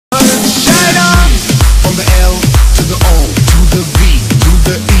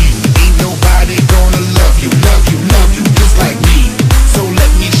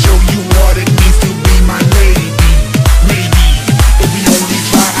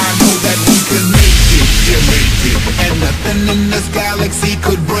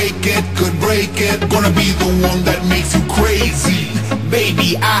wanna be the one that makes you crazy.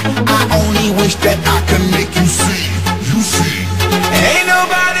 Baby, I only wish that I could make you see. You see, ain't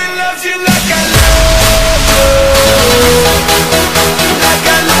nobody loves you like I love you. Like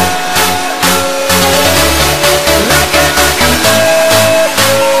I love you. Like I love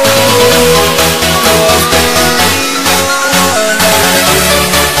you. 'Cause there ain't no one like you.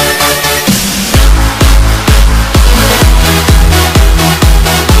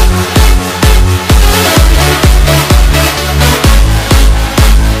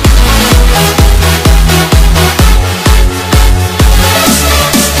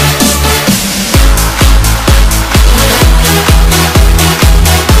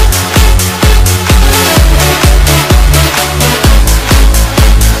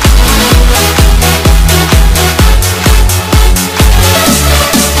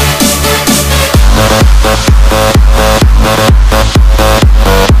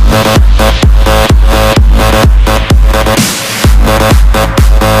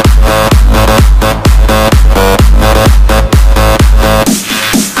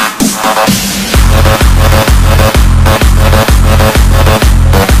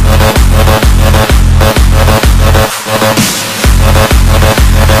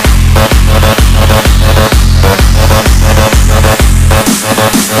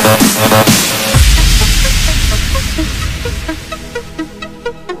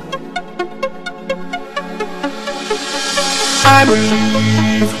 I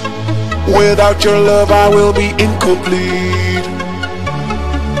believe without your love I will be incomplete.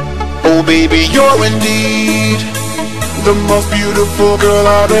 Oh baby, you're indeed the most beautiful girl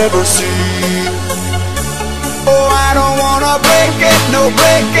I've ever seen. Oh, I don't wanna break it, no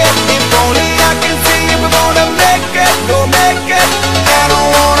break it. If only I can see if we're gonna make it, go make it. I don't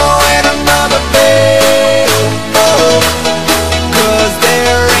wanna win another day. Oh, 'cause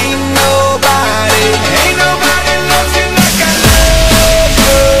there ain't nobody loves you like I love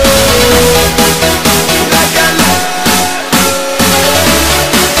you. Like I love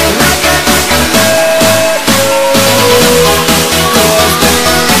you. Like I love you. 'Cause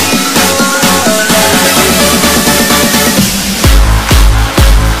there ain't no one like you.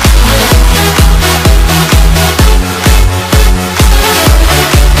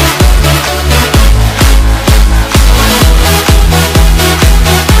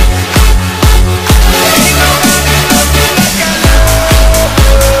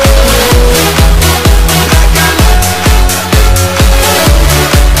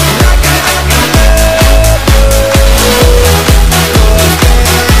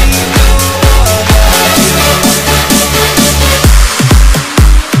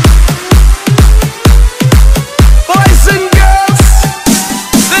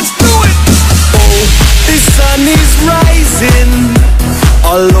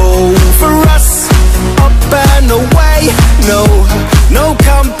 All over us, up and away. No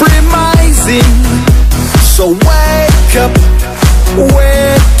compromising. So wake up,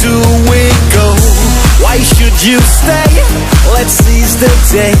 where do we go? Why should you stay? Let's seize the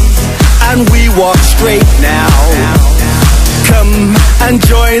day and we walk straight now. Come and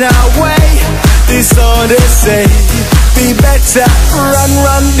join our way. This odyssey, be better. Run,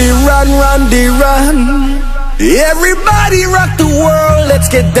 run. Everybody rock the world, let's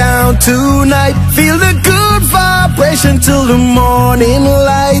get down tonight. Feel the good vibration till the morning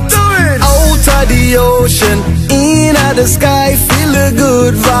light. Do it! Out of the ocean, in the sky, feel the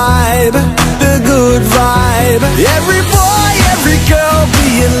good vibe, the good vibe. Every boy, every girl,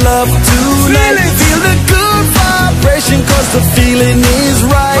 be in love tonight. Feel the good vibration, 'cause the feeling is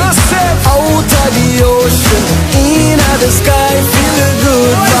right. Out of the ocean, in the sky, feel the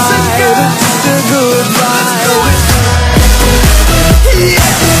good vibe, the good vibe. Yeah.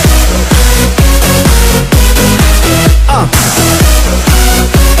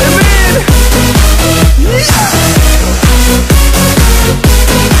 Amen. Yeah.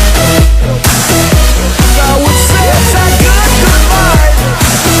 I would say it's a good vibe.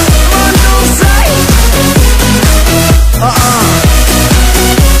 Man, don't say.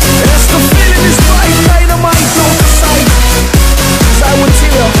 It's the feeling is right, dynamite, don't decide. 'Cause I would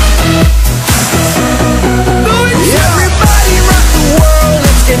tell you. Everybody rock the world,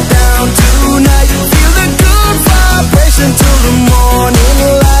 let's get down tonight. Feel the good vibration till the morning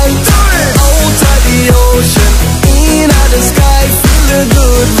light. Out of the ocean, in the sky, feel the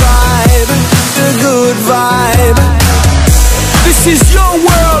good vibe, the good vibe. This is your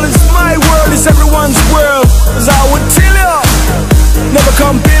world, it's my world, it's everyone's world. As I would tell you, never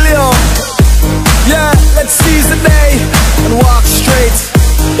compel you. Yeah, let's seize the day and walk straight.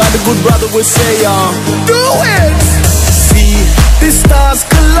 Like the good brother would say, do it! See the stars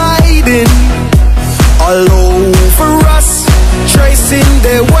colliding, all over us, tracing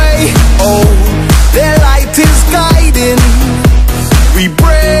their way. Oh, their light is guiding. We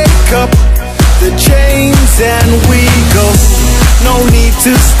break up the chains and we go. No need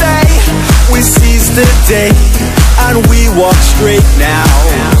to stay, we seize the day and we walk straight now.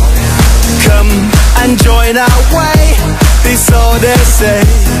 Come and join our way, this all they say.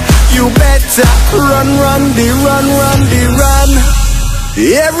 You better run, run, run.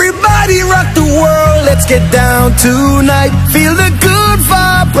 Everybody rock the world, let's get down tonight. Feel the good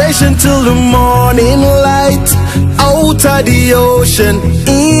vibration till the morning light. Out of the ocean,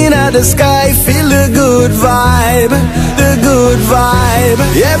 in the sky, feel the good vibe, the good vibe.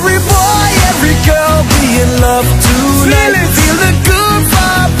 Every boy, every girl be in love tonight. Feel the good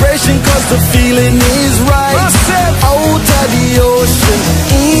vibration, cause the feeling is right. Out of the ocean,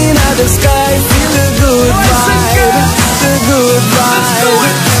 in the sky, feel the good vibe, the good vibe.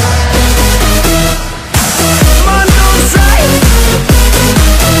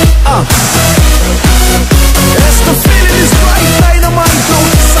 That's the feeling is right. Dynamite, no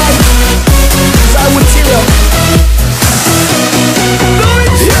sight. I would tell you.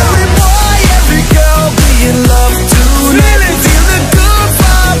 Every boy, every girl be in love tonight. Feel the good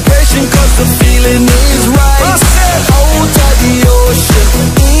vibration, cause the feeling is right. Out of the ocean,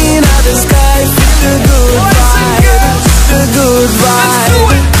 in the sky, feel the good vibe, the good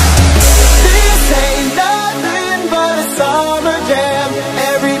vibe. This ain't nothing but a summer jam.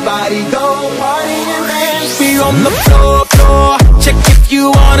 Everybody go party and dance. We on the floor. Check if you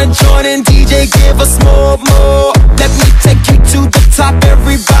wanna join in. DJ, give us more. Let me take you to the top.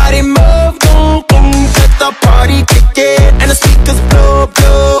 Everybody move, boom. Let the party kick in and the speakers blow.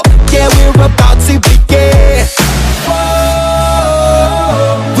 Yeah, we're about to begin. Whoa.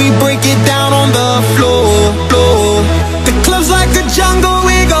 We break it down on the floor. The club's like a jungle.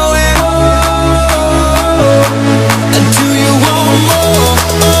 We going. Do you want more?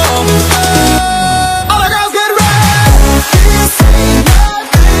 All the girls get ready. This ain't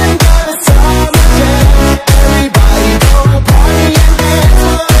nothing but a summer jam. Everybody go party and dance.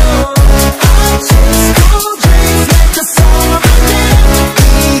 Hot chicks, cool drinks, make the summer jam.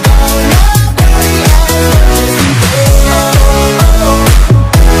 We gonna party as much as we can.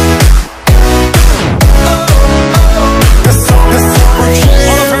 The summer jam.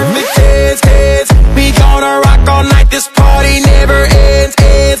 All the perfect hits. We gonna rock all night. This party never ends.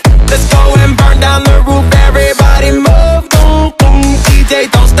 Let's go and burn down the roof. Everybody move, boom. DJ,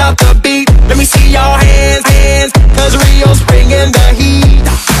 don't stop the beat. Let me see your hands, cause Rio's bringing the heat.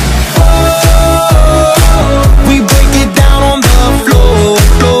 Whoa. We break it down on the floor.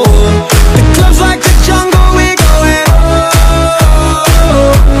 The club's like a jungle. We going.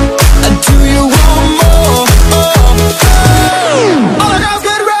 Do you want more? All the girls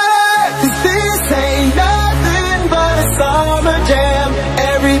get ready. 'Cause this ain't nothing but a summer jam.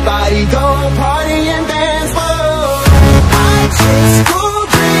 Everybody go party and dance. Whoa. Hot chicks, cool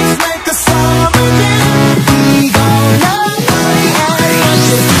drinks, make a summer jam. We gonna party as much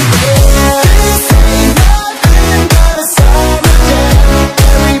as we can. This ain't nothing but a summer jam.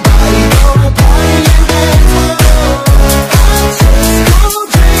 Everybody go party and dance. Whoa. Hot chicks, cool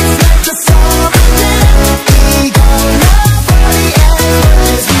drinks, make a summer jam. We gonna party as much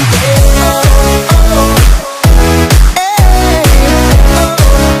as we can.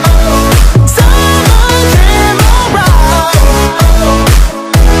 Summer jam, alright.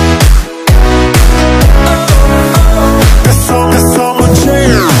 The summer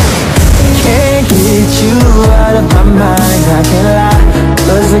jam. Can't get you out of my mind, I can't lie.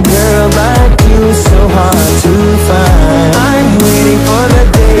 'Cause a girl like you is so hard to find. I'm waiting for the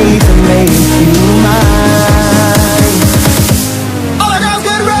day to make you mine. All the girls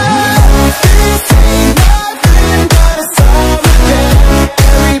get ready. This ain't nothing but a summer jam.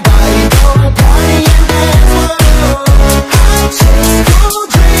 Everybody go party and dance. Whoa. Hot chicks, cool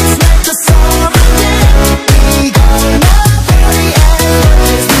drinks, make the summer jam. We gonna party as much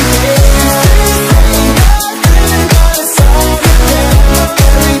as we can. This ain't nothing but a summer jam.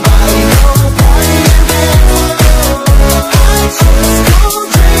 Everybody go party and dance. Whoa. Hot chicks, cool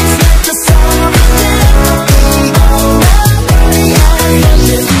drinks, make the summer jam. We gonna party as much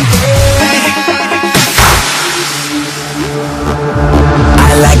as we can.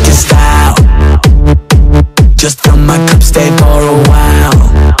 I like your style. Just fill my cup, stay for a while.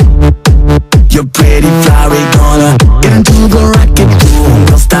 You're pretty flowery, gonna get into the rocket room.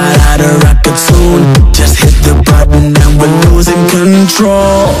 We'll start out a rocket soon. Just hit the button and we're losing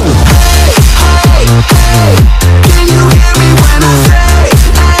control. Hey, can you hear me when I say,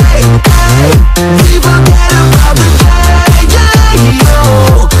 hey, we forget about the day, yeah, yo.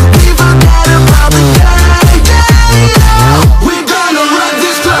 We forget about the day.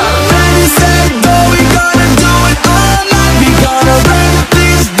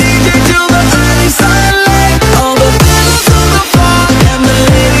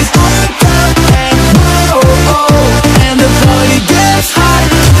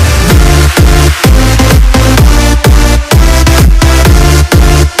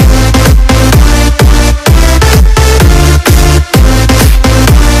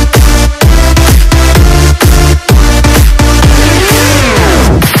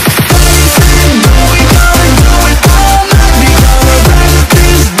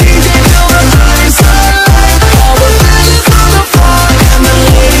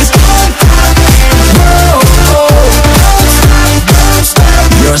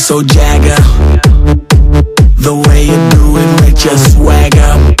 You're so jagger, the way you do it with your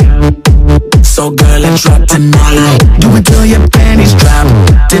swagger. So girl, let's rock tonight. Do it till your panties drop,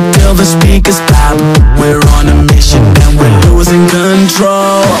 till the speakers pop. We're on a mission,